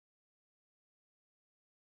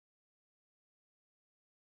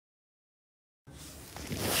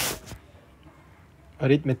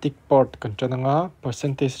arithmetic part kan chananga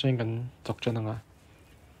percentage ring kan chok chananga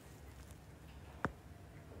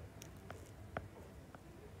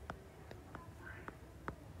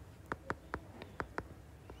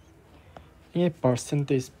nge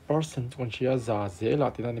percentage percent kon chia za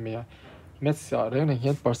zela tina ni me maths a reng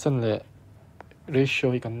hian percent le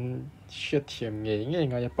ratio kan shit thiam nge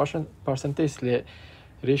nga ya percentage le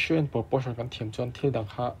ratio and proportion kan thiam chuan thil dang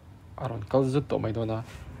kha aron kal zut to mai dona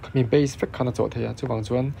mi base fact khana chaw theya chuwang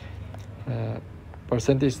chuan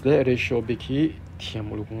percentage le ratio biki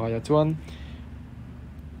thiam uluk nga ya chuan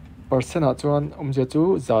percent a chuan omje chu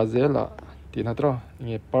za zela tin hatro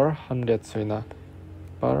nge per 100 soina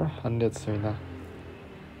per 100 soina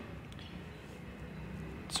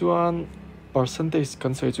chuan percentage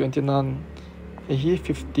kan soi chu antinan hi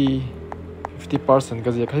 50% ka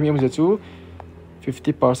je khai mi omje chu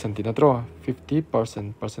 50% tin hatro 50%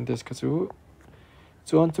 percentage ka chu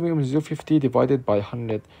chuan chumi omje chu 50 divided by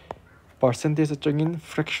 100 percentage atangin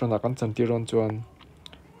fraction akan chanti ron chuan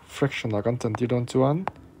fraction akan chanti ron chuan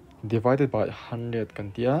divided by 100 kan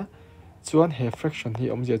tia chuan he fraction hi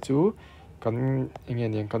omje chu kan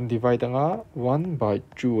engenian kan divide anga 1 by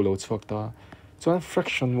 2 lo chuak ta chuan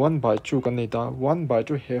fraction 1 by 2 kan nei ta 1 by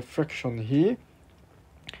 2 he fraction hi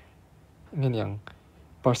engenian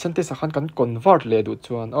percentage akan kan convert le du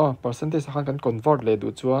chuan percentage akan kan convert le du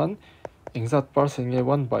chuan exact percent nge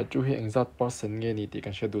 1 by 2 hi exact percent nge ni ti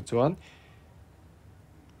kan she du chuan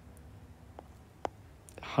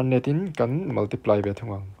 100 in kan multiply be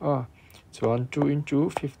thungang chuan 2 into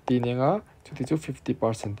 50 nenga chuti chu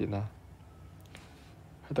 50% ina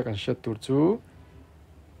hata kan shet tur chu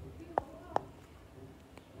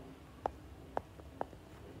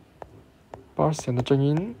percent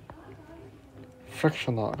atangin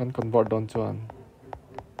fraction akan convert don chuan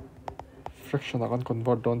fraction akan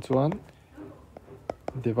convert don chuan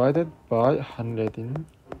divided by 100 in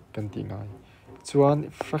kan ti ngai chuan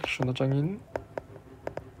fraction atangin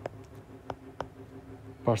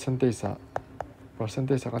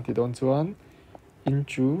percentage akan ti don chuan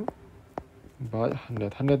into by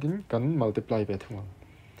 100 in kan multiply be thungang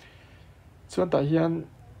chuan ta hian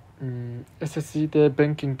SSC te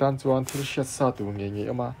banking tan chuan thil hriat sa tu nge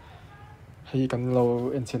ama hei kan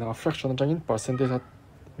lo enchena fraction atangin percentage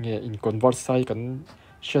nge in convert sai kan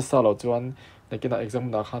hriat sa lo chuan lekina exam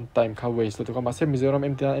na khan time kha waste to kama se Mizoram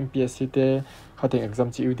MPSC te khating exam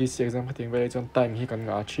chi UDC exam khating ve chuan time hi kan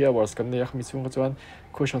nga 3 hours kan ne khmi chung chuan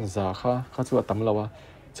question za kha chu atam lawa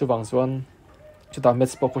chuwang chuan chuta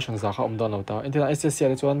maths po question za kha omdon lo ta intina SSC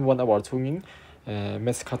le chuan 1 hour chungin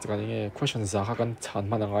maths kha chkan nge question za kha kan chan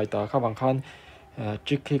man ngai ta kha wang khan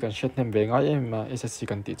trick hi kan shet nem ve ngai em SSC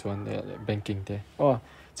kan ti chuan banking te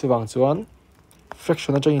chuwang chuan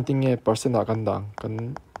fraction atang in tinge percent a kan dang kan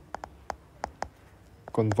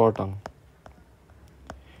convert ang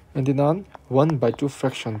intinan 1 by 2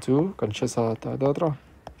 fraction chu kan shesa ta da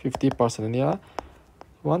 50% nia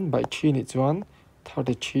 1 by 3 ni chuan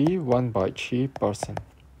 33 1 by 3%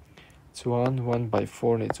 chuan 1 by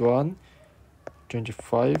 4 ni chuan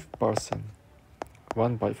 25%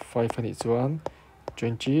 1 by 5 ni chuan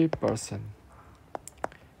 20%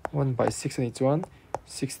 1 by 6 ni chuan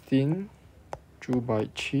 16 2 by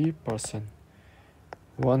 3%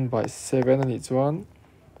 1 by 7 ni chuan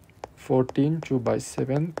 14 2 by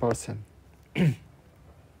 7%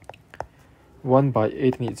 1 by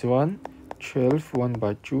 8 ni chuan 12 1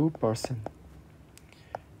 by 2%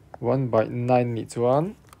 1 by 9 ni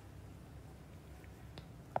chuan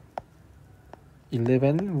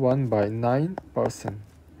 11 1 by 9%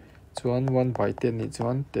 chuan 1 by 10 ni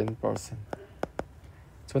chuan 10%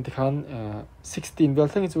 chuan tikhan 16 vel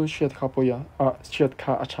thleng chu hriat kha poya hriat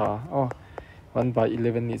kha acha 1 by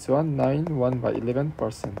 11 ni chuan 9 1 by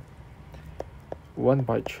 11% 1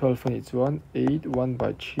 by 12 ni chuan 8 1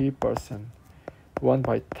 by 3% 1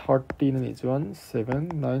 by 13 ni chuan 7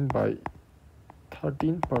 9 by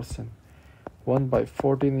 13% 1 by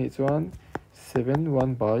 14 ni chuan 7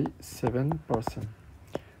 1 by 7%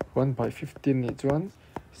 1 by 15 ni chuan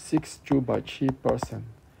 6 2 by 3%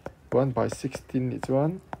 1 by 16 ni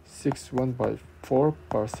chuan 6 1 by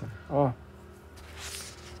 4%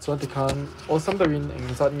 chuan tikhan awesome da win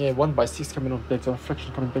engzat nge 1 by 6 coming on back chuan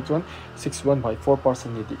fraction coming back chuan 6 1 by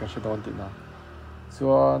 4% ni ti kan shadon ti na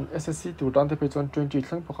chuan SSC tu tan te pe chuan 20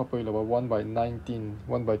 thlang pakha poi lawa 1 by 19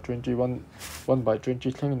 1 by 21 1 by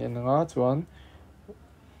 20 thlang in nga chuan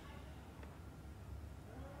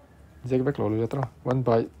jeg back lo letra 1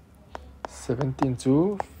 by 17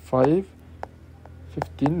 to 5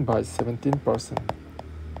 15 by 17%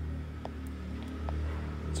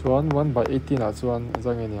 chuan 1 by 18 a chuan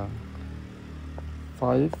zangenia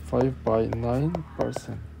 5 by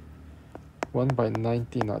 9% 1 by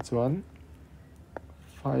 19 at 1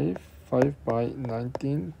 5 by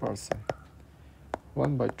 19%.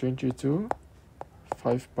 1 by 22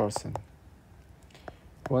 5%.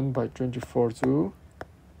 1 by 24 to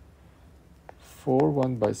 4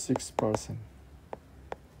 1 by 6%.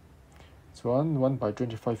 So 1 by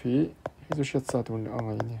 25 he is shed sa tun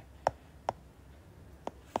ang ini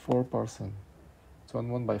 4%. So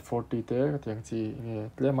 1 by 40 te katiang chi ini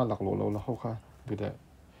tlema laklo lo la ho kha bide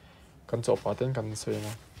kan chop paten kan soi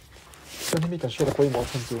ma so ni mi kan share koi mo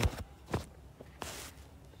chen chu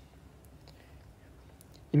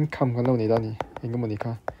income kan lo ni da ni engmo ni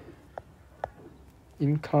kha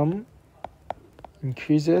income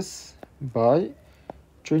increases by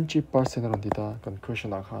 20% around dita kan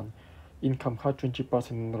question a khan income kha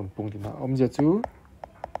 20% ron pung dina omje chu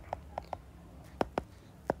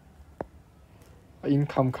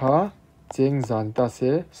income kha cheng zan ta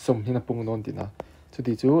se som hina pung don dina chu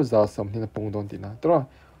ti chu za som hina pung don dina tro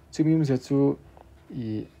chu mi je chu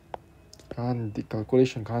I kan di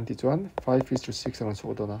calculation kan ti chuan 5:6 around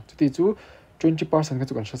so dona chu ti chu 20% ka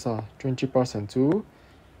chu kan shasa 20% chu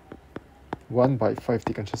 1 by 5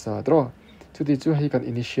 ti kan shasa tro chu ti chu hei kan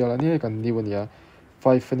initial ani kan new ania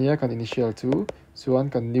 5 ania kan initial chu chuan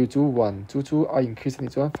kan new chu 1 chu I increase ni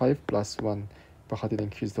chuan 5 plus 1 pakhat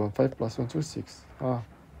increase don 5 plus 1 chu 6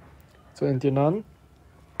 so entinan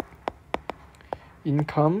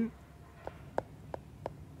income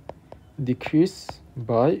decrease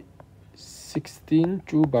by 16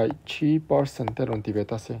 2 by 3% around the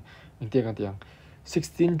beta se intiang tiang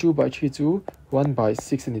 16 2 by 3 chu 1 by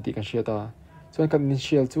 6 ni ti kan shia ta chuan kan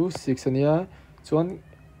initial chu 6 ania chuan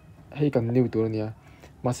hei kan new tur ania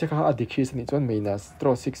ma se kha a decrease ni chuan minus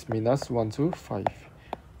draw 6 minus 1 chu 5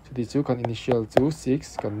 so ti chu kan initial chu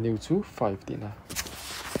 6 kan new chu 5 ti na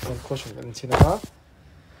one question kan china ha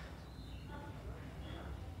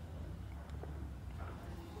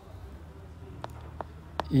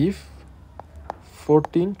if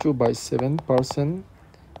 14 2 by 7%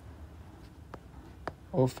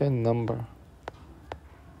 of a number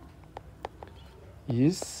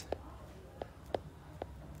is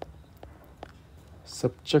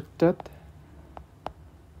subtracted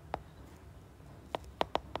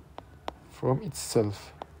from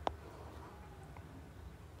itself,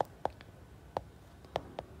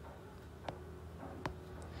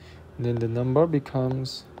 then the number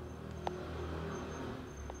becomes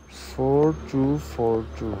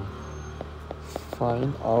 4242.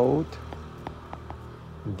 Find out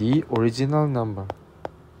the original number.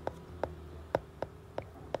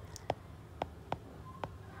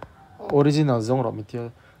 Original zong ro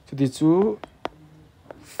mitia. So the two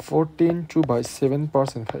 14 2 by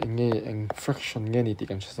 7% kha inge eng fraction nge ni ti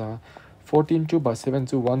kan chasa 14 2 by 7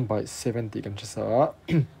 to 1 by 7 ti kan chasa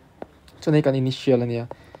so nei kan initial ania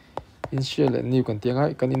initial new kan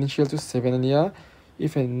tianga kan initial to 7 ania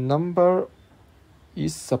if a number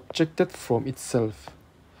is subtracted from itself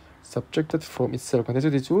kan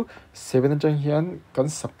ti chu 7 chang hian kan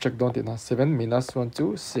subtract don ti na 7 minus 1 to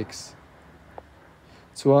 6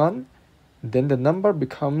 chuan then the number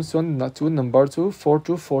becomes number 2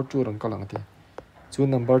 4242 ran kalang ti chu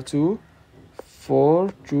number 2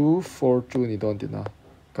 4242 ni don ti na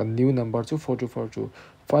kan new number 2 4242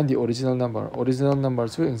 find the original number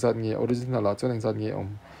chu exact nge original la chuan exact nge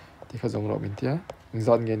ti kha jong ro min tia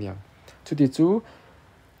exact nge nia chu ti chu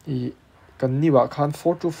I kan niwa khan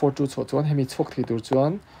 4242 chuan hemi chok thi tur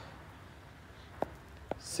chuan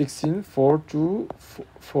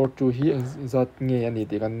 164242 hi exact nge ani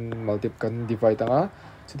ti kan multiply kan divide anga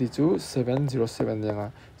chu ti chu 707 anga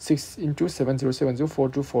 6 into 707 chu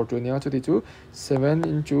 4242 nia chu ti chu 7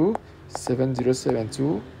 into 707 chu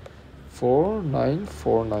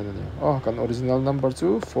 4949 ania kan original number chu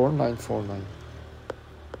 4949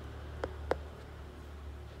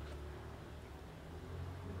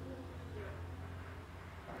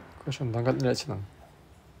 question dangat nila chinang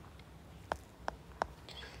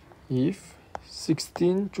if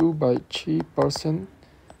 16 2 by 3%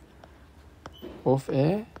 of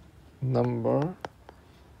a number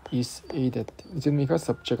is added jen mi kha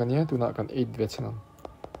subtract ania tuna kan 8 ve chanam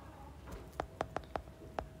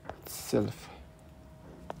itself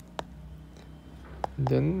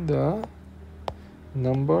then the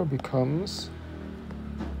number becomes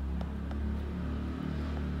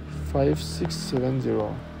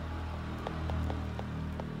 5670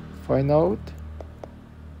 find out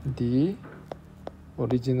the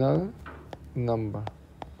original number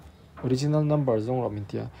zong ro min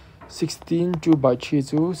tia 16 2 by 3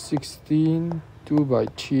 chu 16 2 by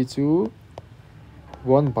 3 chu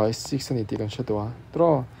 1 by 6 ani ti kan shatwa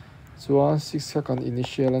tro chuan 6 kha kan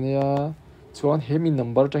initial ania chuan hemi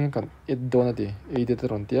number tang kan add dona ti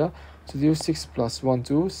add ron tia so the 6 plus 1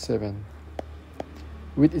 to 7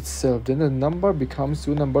 with itself, then the number becomes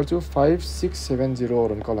 5670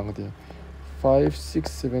 ron kalangati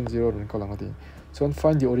 5670 ron kalangati so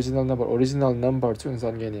find the original number chu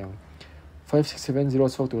insan nge niang 5670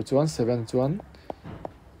 so to 7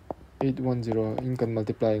 810 in kan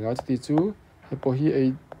multiply nga ti chu hepo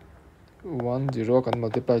hi 810 kan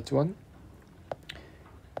multiply chuan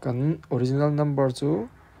kan original number chu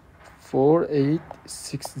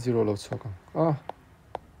 4860 lo chokang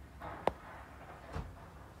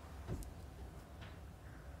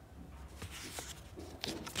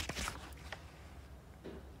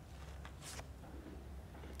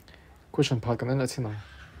question part kan na china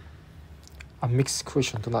a mixed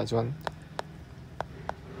question tonight one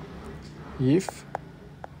if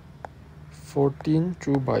 14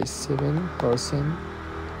 2 by 7%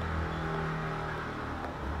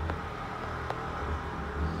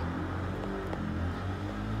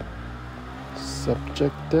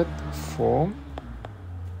 subtracted from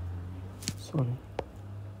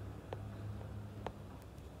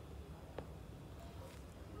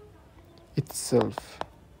itself,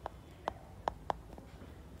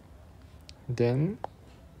 then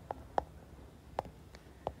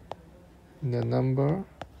the number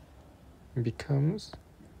becomes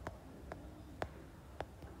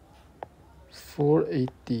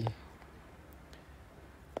 480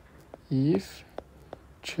 if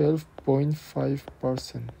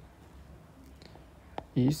 12.5%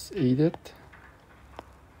 is added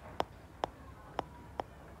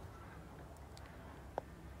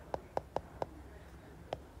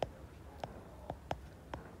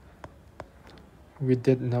with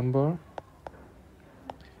that number,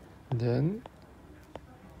 then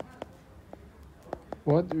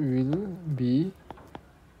what will be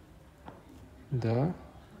the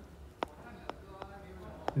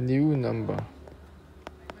new number?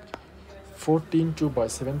 14 2 by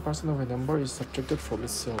 7% of a number is subtracted from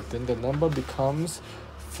itself, then the number becomes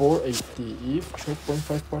 480 if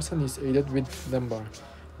 12.5% is added with number,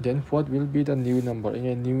 then what will be the new number? In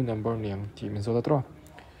a new number niang ti min so da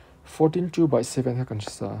 14 2 by 7 ha kan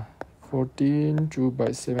sa 14 2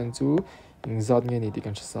 by 7 chu ingzat nge ni ti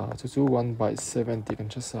kan sa chu 1 by 7 ti kan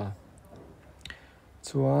sa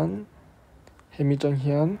chuan hemi tang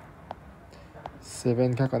hian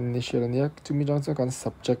 7 ka kan initial nia chumi jang cha kan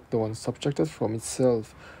subtract don subtracted from itself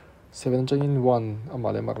 7 tang in 1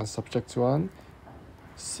 amale ma kan subtract chuan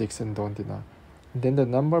 6 and don tina, then the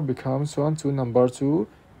number becomes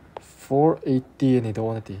 480 ni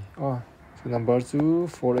don ti so number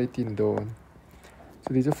 480 don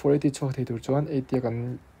so this is 480 chok thei tur chuan 80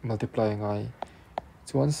 kan multiply ngai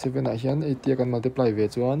chuan 7 a hian 80 kan multiply ve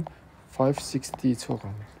chuan 560 chok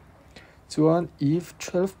chuan if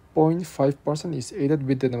 12.5% is added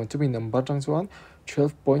with the number to be number tang chuan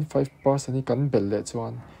 12.5% ni kan bel le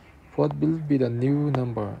chuan what will be the new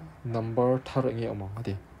number thar nge among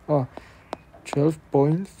ati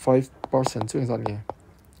 12.5% chu exam nge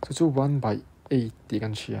so 1 by 8 ti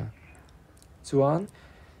kan chia chuan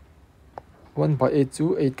 1 by 8 chu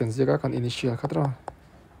 8 kan zeka kan initial khatra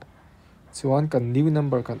chuan kan new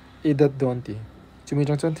number kan added don ti chumi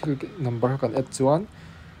jang chuan thil number kan add chuan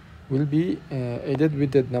will be added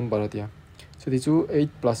with that number atia so the 8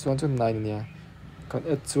 plus 1 to 9 nia kan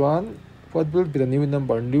add chuan what will be the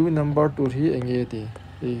new number to hi enge ti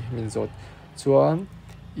Mizo chuan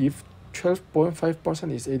if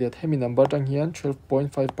 12.5% is added hemi number tang hian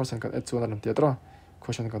 12.5% kan add chuan an ti atra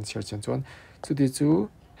question kan share chuan so the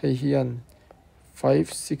hei hian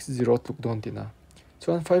 560 tuk don tina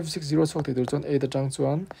chuan 560 chok ti tur chuan 8 atang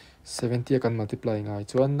chuan 70 kan multiply ngai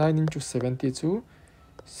chuan 9 into 70 chu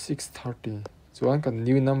 630 chuan kan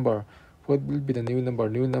new number what will be the new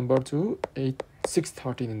number to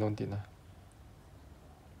 630 ni don tina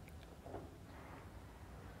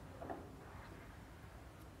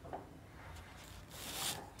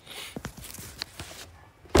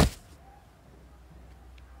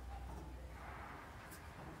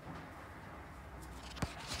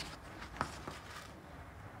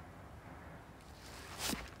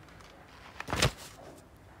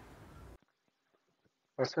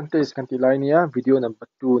percentage kan tilai nia video number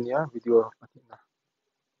 2 nia video patina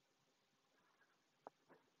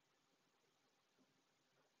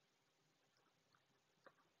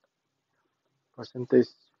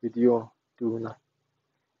percentage video 2 na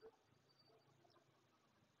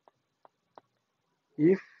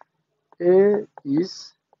if A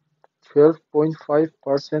is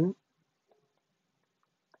 12.5%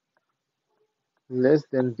 less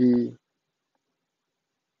than B,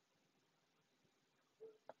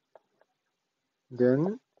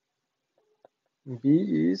 then B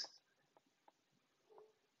is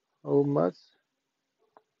how much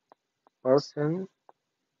percent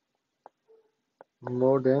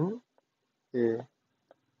more than A.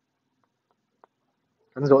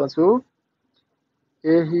 Kan zo chu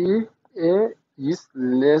A hi A is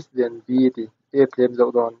less than B ti. A claim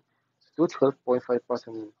zo don to 12.5%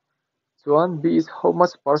 in. Chuan B is how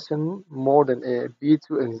much percent more than A. B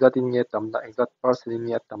chu exact in nge tam na exact percent in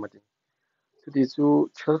nge tam ati. So ti chu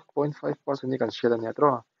 12.5% ni kan share ni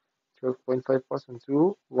atro. 12.5%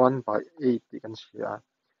 to 1 by 8 ti kan share.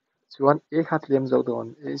 Chuan A khat claim zo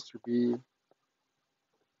don A is to be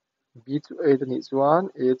B to 8 ni chuan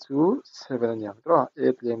A to 7 ni atro.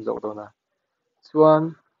 A claim zo don na.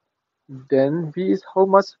 Chuan then B is how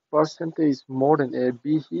much percentage more than A.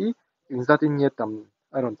 B hi exact in nge tam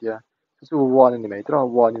aron tia. So 1 ni mai tra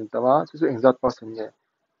 1 in tama so exact percent nge.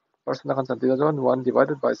 Percent na kan san tia chuan 1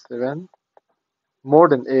 divided by 7 more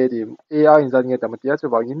than A di A a exact nge tam tia chu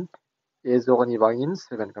bangin A zo ni bangin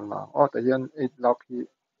 7 kan ma. Oh ta hian 8 lakh hi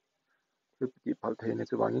 50 phal the ne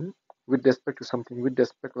chu bangin with respect to something with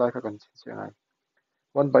respect like a kan chengai.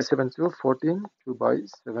 1 by 7 to 14 2 by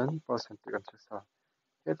 7% kan sa.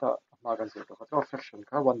 Eta ma kan se to ka fraction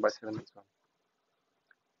ka 1 by 7 ni chuan.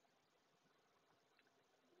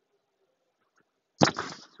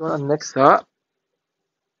 So next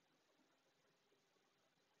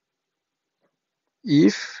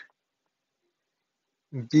if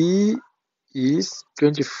B is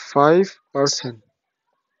 25%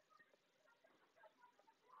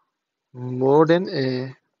 more than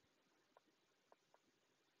A,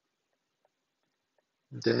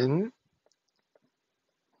 then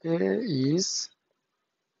A is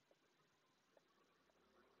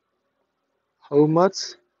how much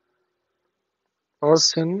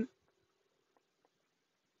percent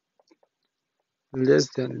less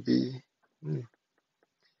than B?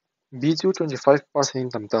 B chu 25% in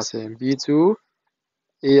tamta se B chu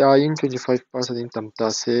AI in 25% in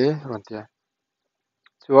tamta se rantia.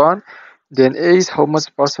 Chuan then A is how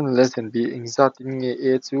much percent less than B? Exact in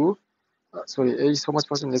A chu sorry A is how much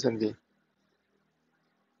percent less than B?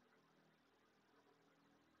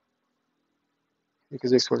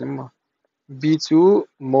 Because actually B chu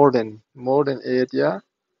more than A tia.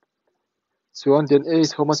 Chuan then A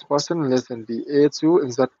is how much percent less than B? A chu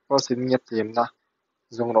exact percent nge claim na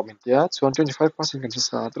zong rom tia. Chuan 25% kan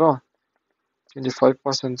sa tro.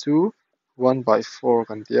 25% to 1 by 4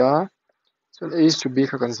 kan tia. Chuan A is to B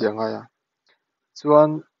kha kan sia nga ya.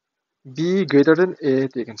 Chuan B greater than A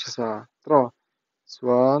ti kan sa tro.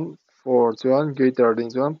 Chuan 4 chuan greater than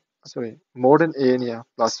chuan sorry more than A nia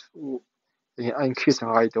plus increase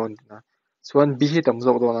ang ai don na. Chuan B hi tam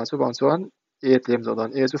zo do na chu bang chuan A tlem zo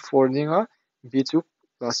don A chu 4 ni nga B chu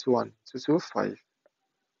plus 1 chu 5.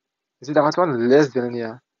 Isi da chuan less than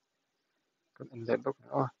nia. Kan end up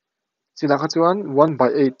na. Sila ka chuan 1 by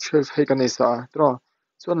 8 12 hei kan nei sa tro.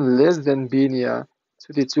 Chuan less than B nia chu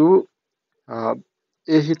ti chu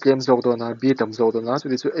A hi tlem zo do na B tam zo do na chu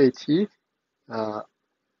ti chu 8 hi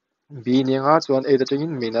B nia nga chuan A da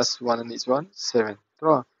tengin minus 1 ani chuan 7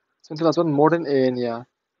 tro. Chuan tila chuan more than A nia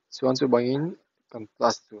chuan chu bangin kan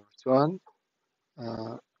plus 2 chuan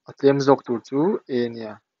a tlem zok tur chu A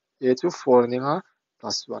nia A chu 4 ni nga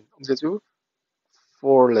plus 1 umse chu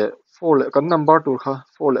 4 le kan number tur kha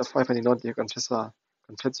 4 le 5 ani non ti kan thesa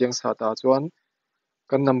kan thlet chiang sa ta chuan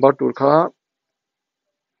kan number tur kha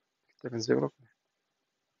kan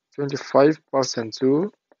 25% to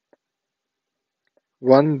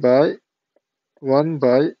 1 by 1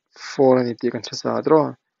 by 4 ani ti kan thesa dro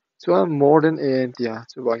chuan more than A an tia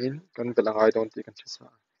chu bangin kan belangai don ti kan thesa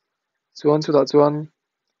chuan chu da chuan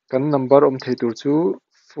kan number thei tur chu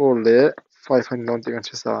 4 le 5 ani non ti kan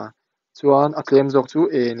thesa chuan a tlem jok chu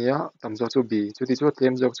A nia tam jok chu B chu ti chu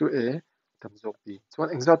tlem jok chu A tam jok B chuan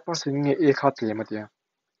exact percent nge A kha tlem atia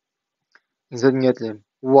exact nge tlem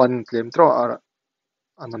 1 tlem tro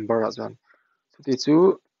a number a chuan chu ti chu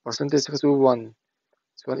percentage kha chu 1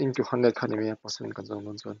 chuan into 100 kha ni me percent kan jong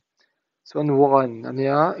non chuan chuan 1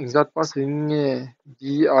 ania exact percent nge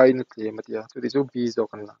BI na tlem atia chu ti chu B zo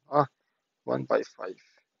kan la 1 by 5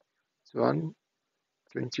 chuan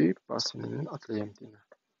 20% in a tlem tina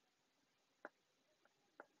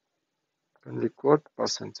kan record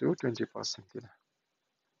percent chu 20% tina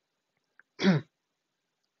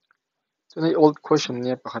chuan ei old question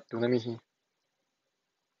ne pakhat tu na mi hi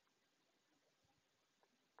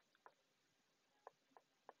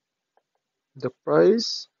the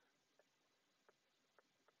price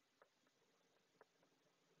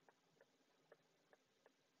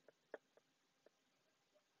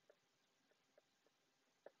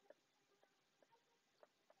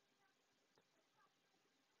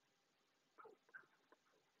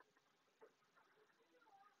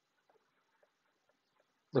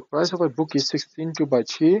The price of a book is 16 to buy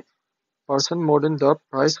 3% more than the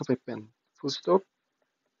price of a pen. Full stop.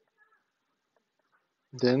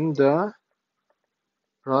 Then the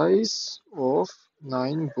price of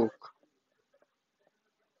 9 book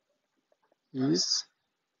is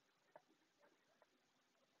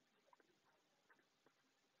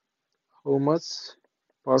how much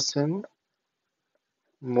percent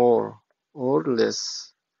more or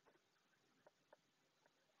less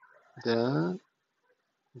than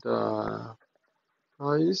the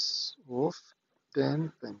price of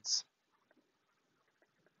 10 pence.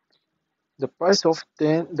 The price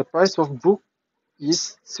of book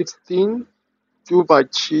is 16 to by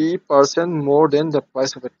 3% more than the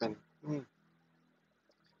price of a pen.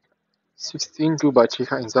 16 to by 3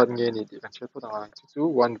 kan inzat nge ni di kan chet potang chu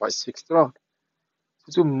 1 by 6 tro.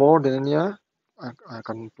 Chu more than ya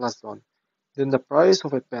kan plus on. Then the price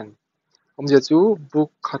of a pen. Om je chu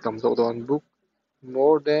book khatam zo don book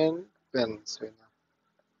more than pen so na.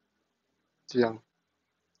 Chiang.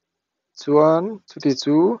 Chuan chu ti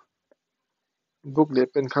chu book le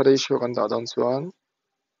pen kha ratio kan da don chuan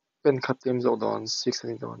pen khatem zo don 6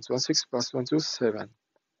 ani don. Chuan 6 plus 1 chu 7.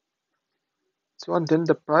 So and then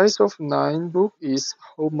the price of 9 book is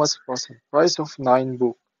how much percent? Price of 9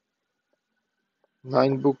 book.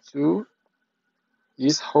 9 book 2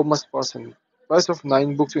 is how much percent? Price of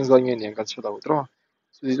 9 book 2 is going in kan chula utro.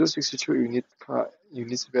 So this is 62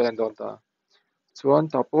 units belan don ta. So an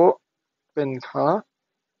tapo pen kha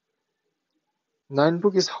 9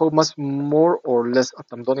 book is how much more or less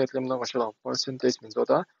atam don etlem na chula percentage means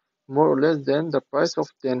what more or less than the price of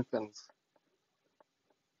 10 pence.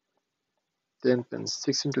 10 pence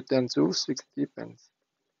 6 into 10 to 60 pence.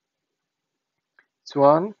 So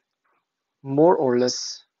one more or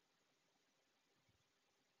less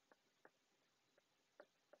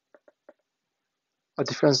a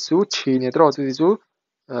difference to 3 ne draw to chu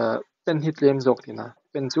pen hit lem jok tina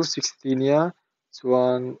pen chu 60 nia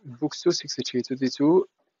chuan books chu 63 chu ti chu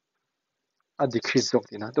a decrease jok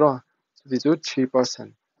tina draw chu ti chu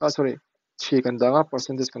 3%. Sorry 3 kan danga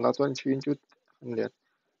percentage kan la chuan 3 into 100.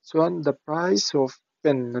 Chuan the price of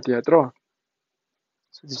pen na ti draw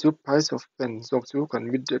chu ti chu price of pen jok chu kan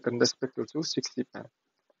respect to chu 60 pen.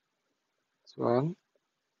 Chuan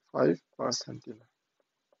 5% tina.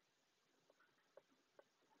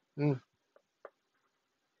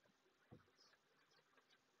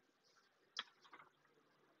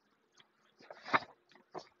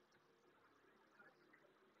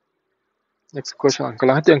 Next question.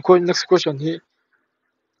 Kalau hati angko next question hi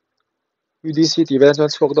UDC ti ben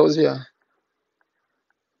chuan chhuak deuh zia.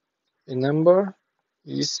 A number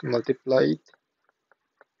is multiplied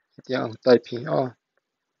yang type hi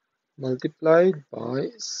multiplied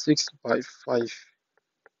by 6 by 5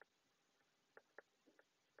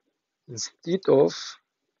 instead of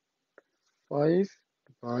 5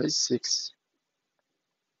 by 6.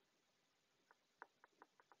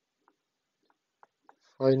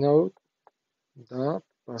 Find out the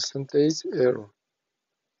percentage error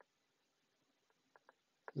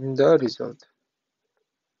in the result.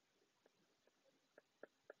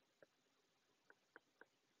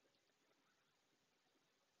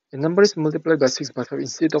 A number is multiplied by 6 by 5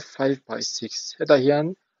 instead of 5 by 6. Heta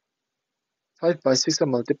hian 5 by 6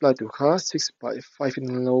 multiply to 6 by 5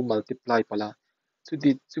 in no multiply pala.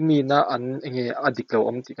 Chumi na an enge adiklo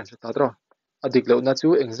om ti kan chata dro. Adiklo na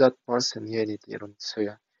chu exact percent nge ni ti ron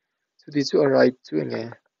soya. Chudi chu right chu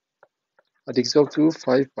enge adik zok chu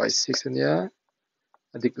 5 by 6 ania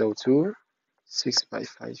adiklo chu 6 by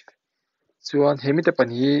 5. Chuan hemi te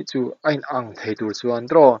pan hi chu ain ang thei tur chuan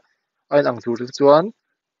dro. Ain ang tur chuan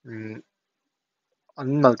an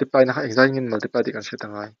multiply na exact ngin multiply ti kan chata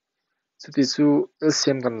ngai. Chudi chu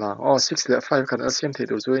LCM kan la 6 le 5 kan LCM thei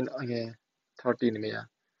tur chu in enge 30 ni me ya.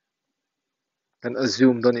 Kan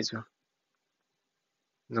assume do ni chu.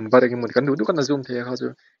 Number again kan du kan assume the kha chu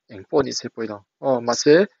eng po ni se poi lo ma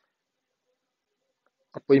se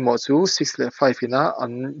apoi mo chu 6 le 5 ina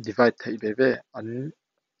an divide thei be be an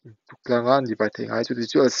tuklanga divide thei ngai chu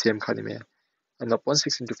chu LCM khani me and upon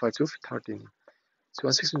 6 into 5 to 13 so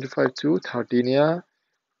 6 into 5 to 13 ya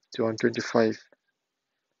chuan 25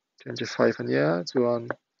 ania chuan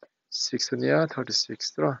 6 ania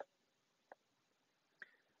 36 tra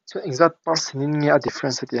so exact percent in nge a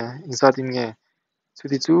difference atia exact in nge chu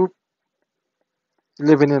ti chu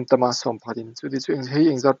 11 and tama som pharin chu ti chu hei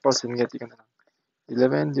exact percent nge ti kan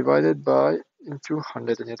 11 divided by into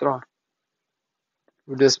 100 ania tra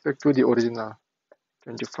with respect to the original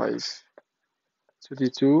 25 so the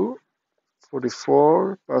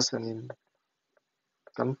 44% in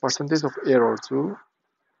kan percentage of error to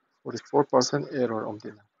 44% error om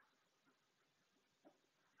tina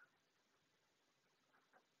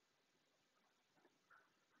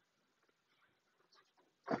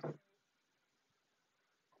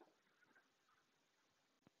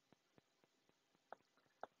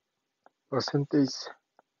percentage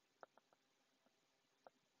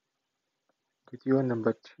video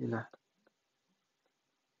number 3 na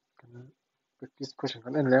practice question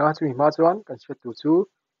kan en lenga chu hi ma chuan kan hriat tu chu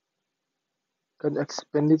kan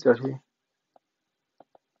expenditure hi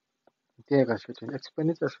te kan hriat in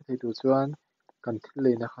expenditure hriat hi tu chuan kan thil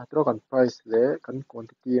leina kha tro kan price le kan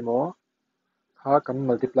quantity emaw kha kan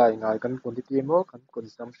multiply ngai kan quantity emaw kan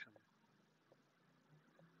consumption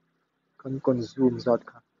kan consume zat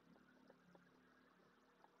kha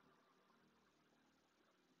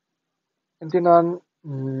entinan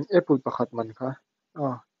apple pakhat man kha a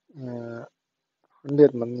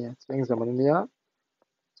 100 man nia cheng zaman nia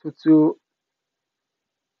chu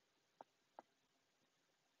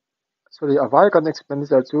sorry avai kan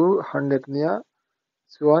expenditure chu 100 nia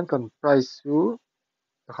chuan kan price chu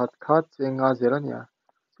pakhat kha chenga zero nia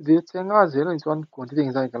chu chenga zero ni chuan quantity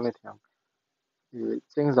zai kan le thiam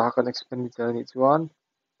cheng za kan expenditure ni chuan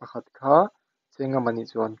pakhat kha chenga mani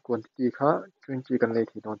chuan quantity kha 20 kan le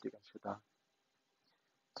thi don ti kan hriata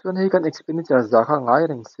chuan hei kan expenditure za kha ngai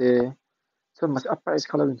reng se chuan mas a price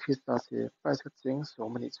kha lo increase ta se price kha cheng so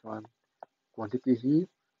mani chuan quantity hi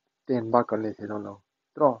 10 ba kan le thi don lo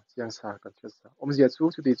tro chiang sa kan hriat sa omzia chu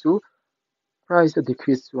ti chu price a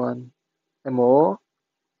decrease chuan emo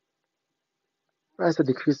price a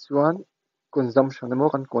decrease chuan consumption emo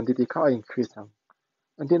kan quantity kha a increase ang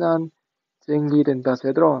antinan chengli den ta se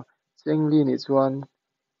dro chengli ni chuan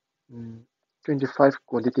 25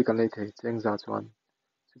 quantity kan le thei cheng za chuan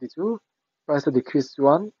ti chu price a decrease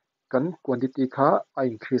chuan kan quantity kha a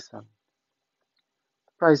increase ang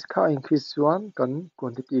price kha a increase chuan kan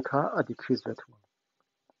quantity kha a decrease ve thung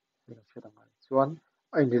chuan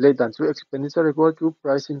a in relate dan chu expenditure equal to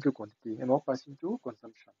price into quantity emo price into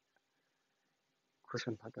consumption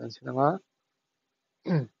question pattern sinanga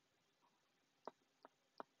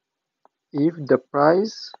if the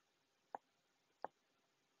price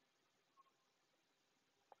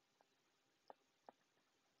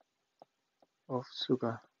of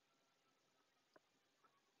sugar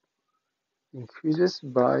increases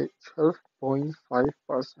by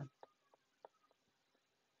 12.5%,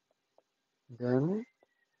 then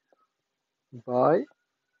by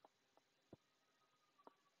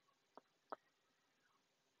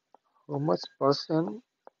how much percent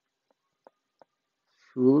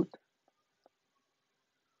should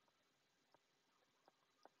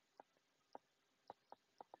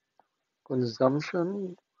consumption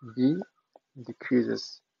be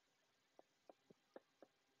decreases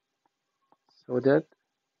so that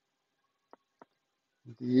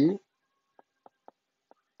the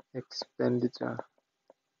expenditure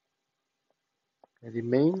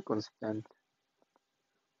remain constant.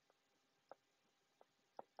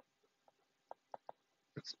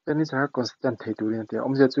 Expenditure constant thei turin te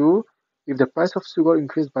omze chu if the price of sugar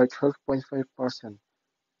increased by 12.5%,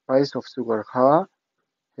 price of sugar kha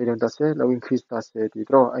heiron ta se lo increase ta se ti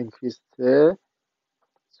tro increase se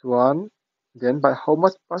chuan then by how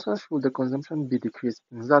much percent should the consumption be decreased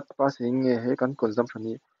that passing he kan consumption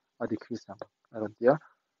ni a decrease ang aron tia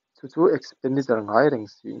chu expenditure ngai reng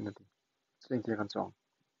si na ti cheng te kan chong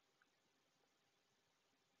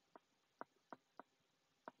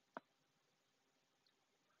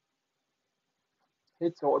he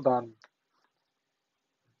chaw dan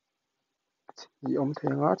hi om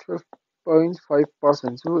thenga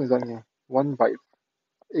 12.5% chu zang nge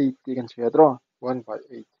 1/8 ti kan chia tro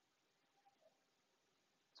 1/8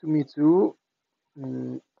 chumi chu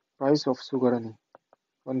price of sugar ani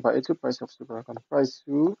 1/8 chu price of sugar kan price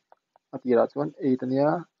chu atira chuan 8 ania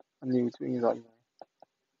ani chu in zan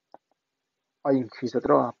a increase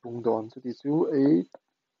atro pung don chu ti chu 8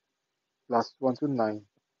 plus 1 chu 9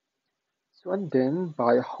 chuan then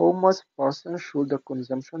by how much percent should the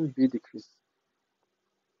consumption be decreased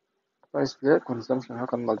price le consumption ha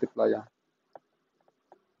kan multiply ya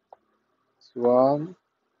chuan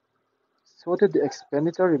so that the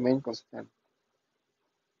expenditure remain constant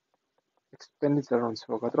expenditure on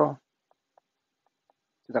so katro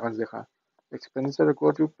kita kan zeka expenditure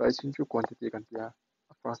equal to price into quantity kan tia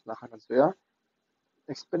first na kan so ya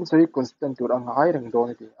expenditure constant tur ang ai reng don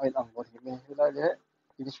ti ai ang bon hi me hilai le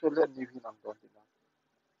initial le ni hin ang don ti na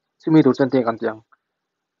chumi tu chen te kan tiang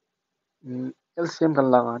LCM kan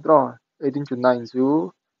langa draw 18 to 9 chu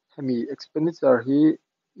hemi expenditure hi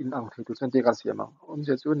in ang thei tu chen te kan siam ang om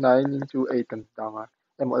je chu 9 into 8 kan tanga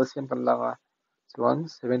emo LCM kan langa chuan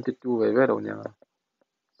 72 ve ve ro nia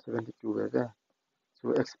 72 ve ve chu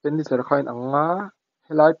expenditure khain anga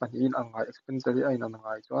helai pan in anga expenditure hi ain ang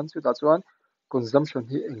ngai chuan chu ta chuan consumption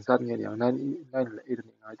hi exact nge ni ang 9 la 8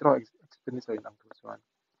 ni ngai draw expenditure in ang tu chuan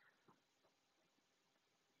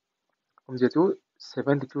je chu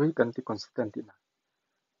 72 hi kan ti constant ina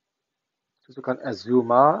chu kan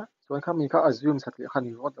assume a chuan khami kha assume sakli khan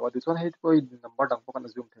ni hot wa du chuan hei poi number dang po kan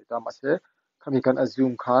assume thei ta ma se khami kan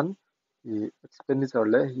assume khan hi expenditure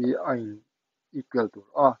le hi ain equal to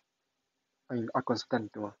ain a constant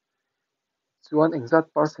to chuan exact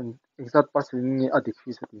percent nge a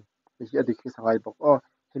decrease ati hi a decrease ngai bok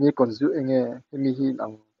hemi consume enge hemi hi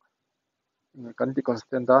ang kan ti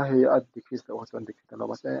constant da hei a decrease to chuan decrease lo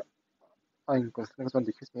ma se ain constant chuan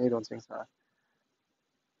decrease nge ron cheng sa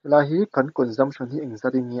la hi kan consumption hi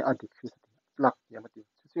exact nge a decrease plak ya mati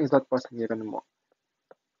chu exact percent nge kan mo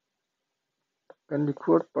kan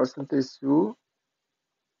record percentage chu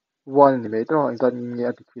 1 ni mai to exact nge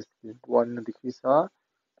a decrease 1 na decrease a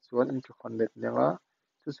chuan into 100 lenga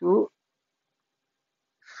chu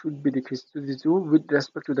should be decreased to the two with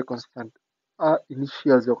respect to the constant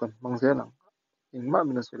initial zokan mangzelang in ma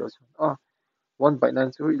minus 0 1 by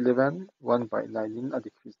 9 to 11 1 by 9 in a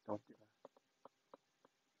decrease down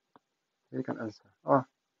you can answer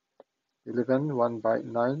 11 1 by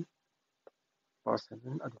 9 percent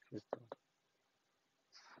in a decrease down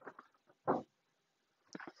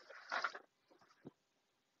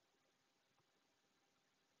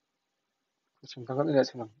question tanggal ini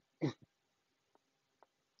senang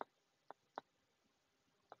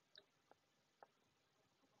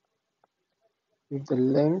with the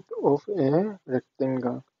length of a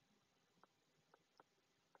rectangle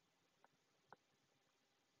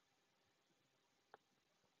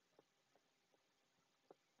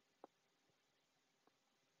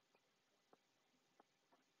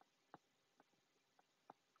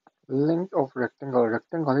length of rectangle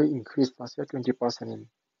increased by 20% in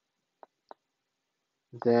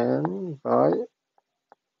then by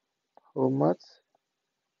how much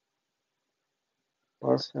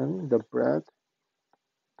percent the breadth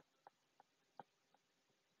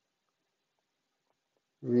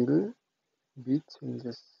will be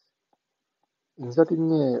changes exact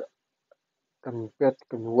ini compared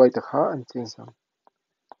kan white ha and change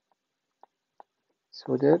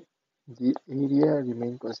so that the area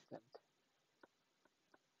remain constant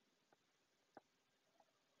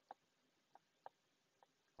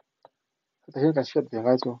so here kan shed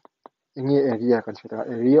bengai chu ini area kan shed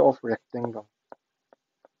area of rectangle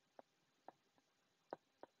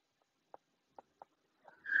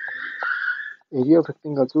area of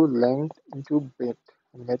rectangle chu length into breadth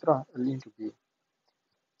metra l into b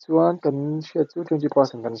chuan kan shed chu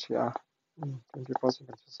 20% kan sia 20%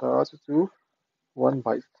 kan sa chu 1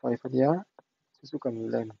 by 5 ania chu kan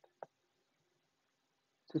length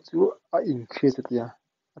chu a increase atia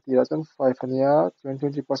atira chuan 5 ania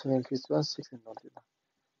 20% increase chuan 6 in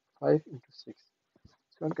 5 into 6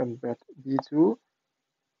 chuan kan breadth b chu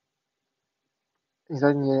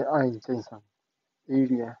exact nge a in change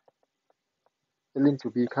area l into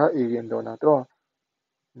b kha area dona to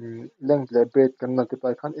length le breadth kan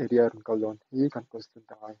multiply khan area ron kalon hi kan constant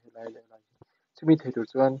tangai helai le lai chumi theitur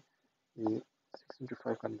chuan 6 into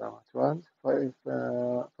 5 kan dang chuan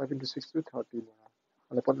 5 into 6 to 30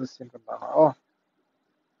 ala pot sim kan dang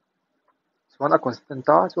chuan a constant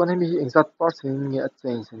ta chuan hemi hi exact percent nge a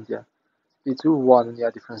change dia i chu 1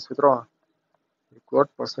 nia difference chu tro record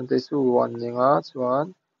percentage chu 1 ninga chuan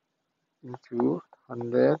into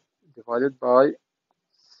 100 divided by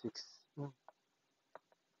 6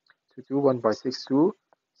 to 1 by 6 to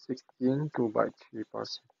 16 2 by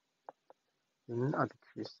 3% in a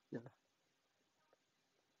decrease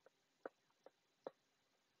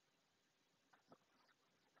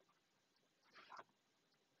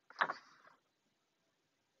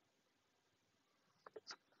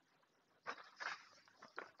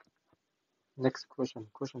next question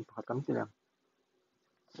pakhat kan tilang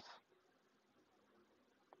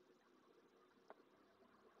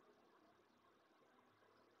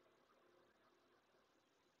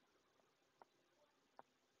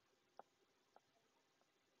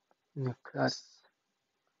in a class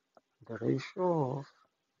the ratio of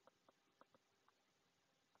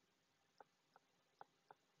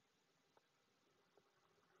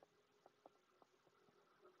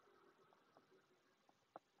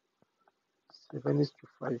seven is to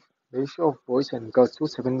 5 ratio of boys and girls to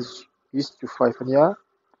 7 is to 5 ania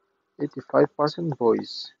 85%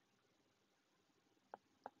 boys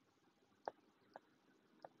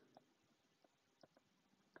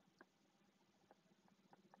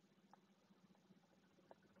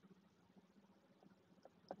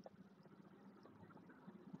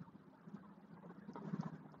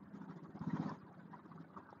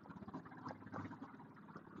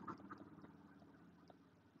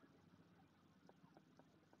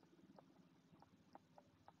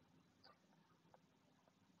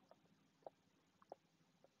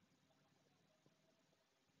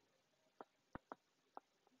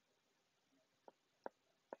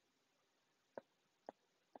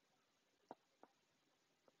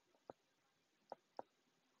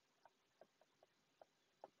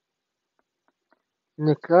In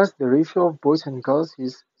a class, the ratio of boys and girls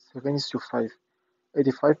is 7:5.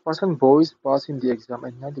 85% boys pass in the exam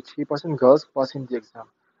and 93% girls pass in the exam.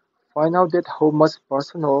 Find out that how much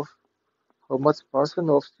percent of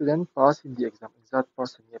student pass in the exam. Exact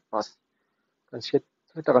percent ye pass. Kan shet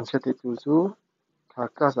heta kan shet tu chu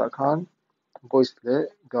class a khan boys le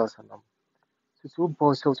girls anam. Chu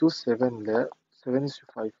boys chu 7 le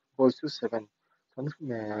 7:5. Boys chu 7.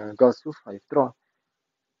 Girls chu 5 draw.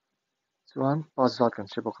 Chuan pass zat kan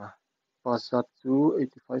she boka. Pass zat chu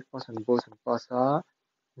 85% boys and pass a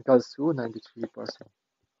girls chu 93%.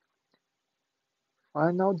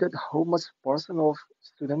 Find out that how much percent of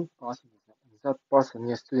student pass in exam. That person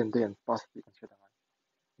yes student then pass di kan she dangan.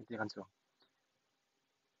 Hindi kan chu.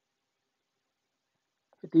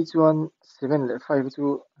 Hiti chuan 7 le 5 chu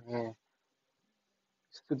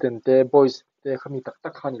student te boys te khami tak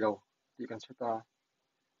tak khani lo di kan she ta.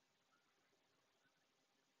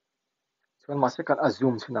 Chuan mase kan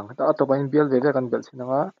assume sinang ta atobain bial ve ve kan bel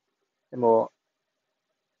sinanga emo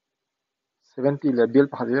 70 le bial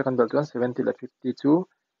pahal ve kan bel chuan 70 le 50 chu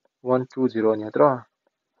 120 ni tra.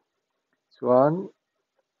 Chuan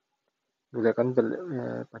nule kan bel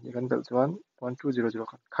pani kan bel chuan 1200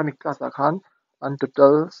 kan khami class a khan and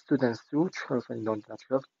total students chu 12 and non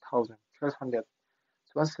 12,000 1200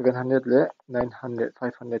 chuan 700 le 900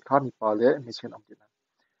 500 khan mi pa le mi chen am tina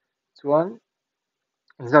chuan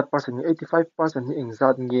exact percent ni 85% ni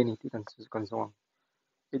exact nge ni ti kan zong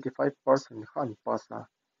 85% khan pasa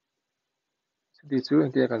di chu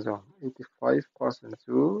ente kan zong 85%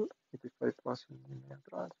 chu 85% ni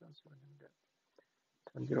tra 700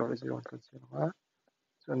 0 kan zong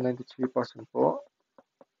chuan 93% po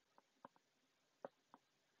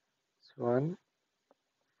chuan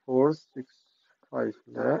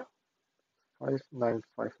 465 le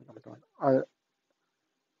 595 am ton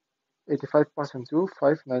 85% chu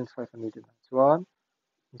 595 ani tin chuan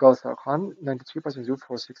girls a khan 93% chu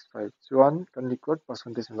 465 chuan kan record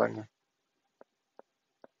percentage lang nge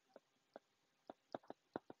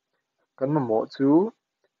kan mo chu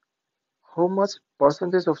how much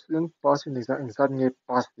percentage of students pass in exam nge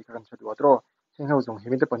pass di kan chadu atro theng ho jong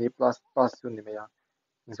himite pani plus pass chu ni me ya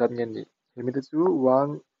exam nge ni himite chu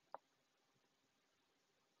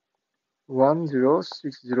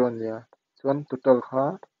 1060 nia chuan total kha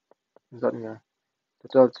exam nge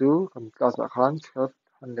total chu kan class a khan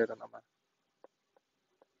 1200 an ama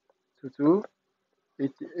chu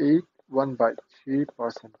 88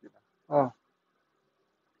 1/3%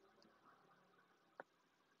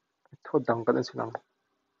 thot dang kan sinang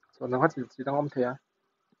so nang hat chi dang om thea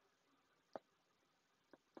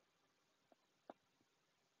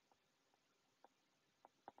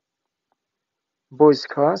boys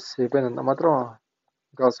kha 7 an ama tro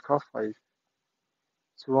girls kha 5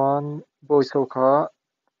 chuan boys ho kha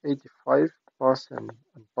 85%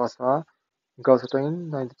 an pasa girls atangin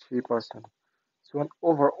 93% chuan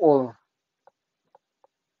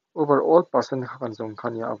overall person kan zong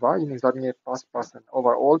khania awa in exam nge pass person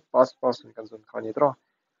overall pass person kan zong khani tro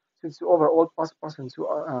since overall pass person chu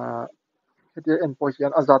heti en po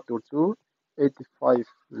hian azat tur chu 85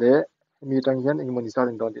 le mi tang hian engmoni zat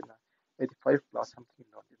in don dina 85 plus something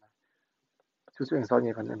don dina chu exam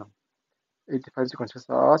nge kan enam 85 chu kan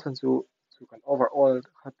sa chan chu kan overall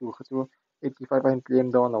kha chu 85 in claim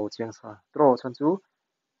don no cheng sa tro chan chu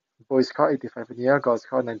boys kha 85 nia girls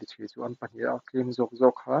kha 93 chu an pahnia claim zok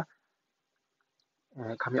kha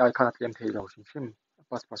khami ai khan claim thei lo shim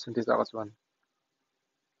pass percentage a chuan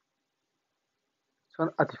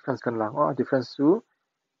a difference kan lang a difference chu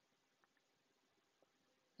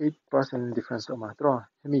 8% difference oma tro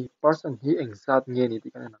hemi person hi exact nge ni ti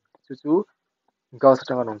kan chu girls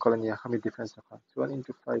atanga nong kalania khami difference kha chuan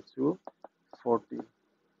into 5 chu 40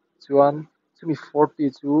 chuan chumi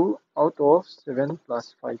 40 chu out of 7 plus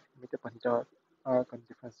 5 mi te pahita kan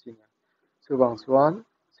difference ni chu bang chuan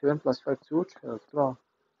 7 plus 5 chu 12 tro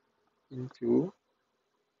into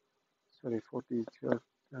 40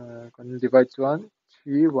 12 kan divide chuan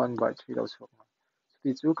 3 1/3 lo sok ma ti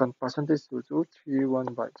chu kan percentage chu 3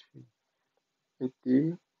 1/3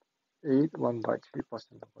 88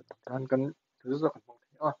 1/3% kan chu zo kan bong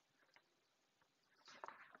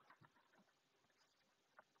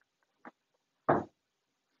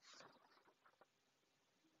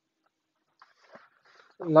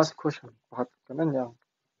last question pahat kanan yang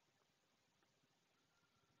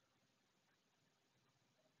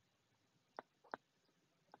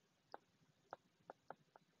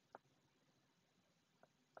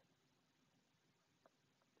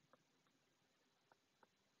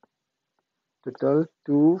total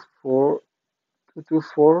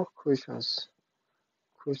 4 questions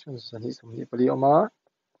ani samni pali oma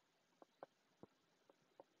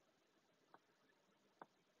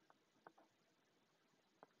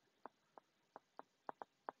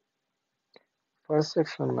first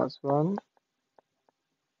section as one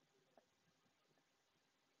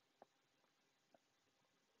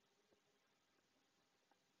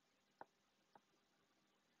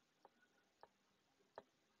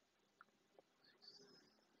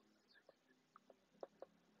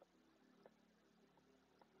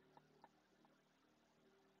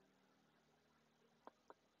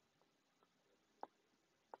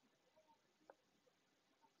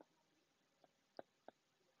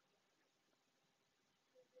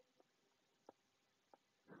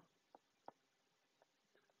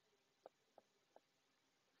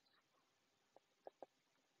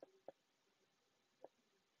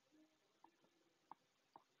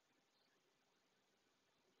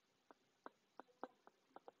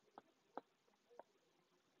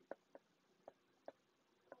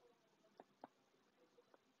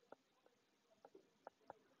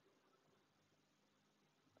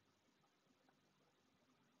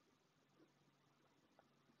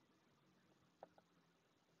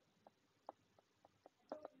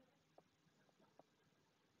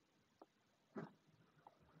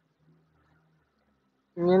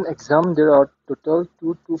In an exam, there are total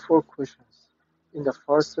 224 questions. In the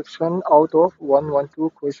first section, out of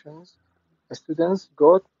 112 questions, students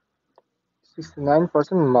got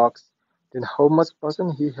 69% marks. Then how much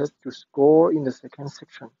percent he has to score in the second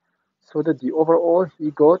section, so that the overall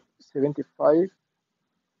he got 75%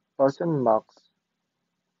 marks.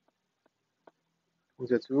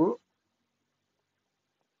 문제 2,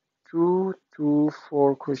 2 to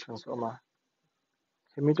 4 questions 엄마.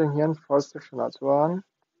 해미정 hian first section as one,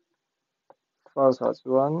 first as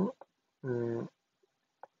one,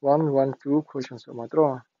 112 questions 엄마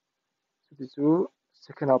들어. So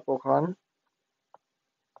second apokan,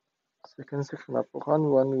 second section apokan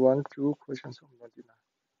 112 questions 엄마 dina.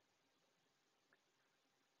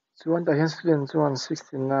 Chuan the hian student chuan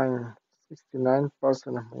 69%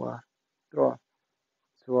 mua draw.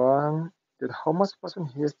 Chuan then how much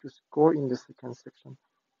percent he has to score in the second section?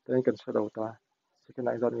 Then you can show out second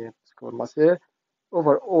exam score mase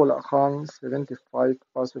overall khan 75%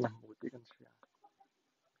 muti kan share.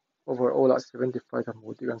 Overall 75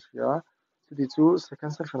 muti kan share. So the two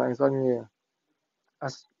second section exam ni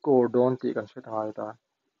as score don't ti kan share ta.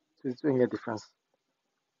 So it's doing a difference.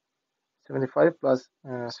 75 plus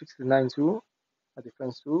 69 to a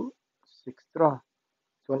difference to 6 draw.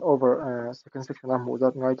 So over second section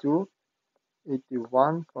muzat ngai to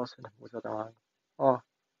 81% muzat ngai. Oh,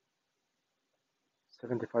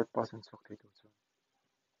 75% sok thei tu chu.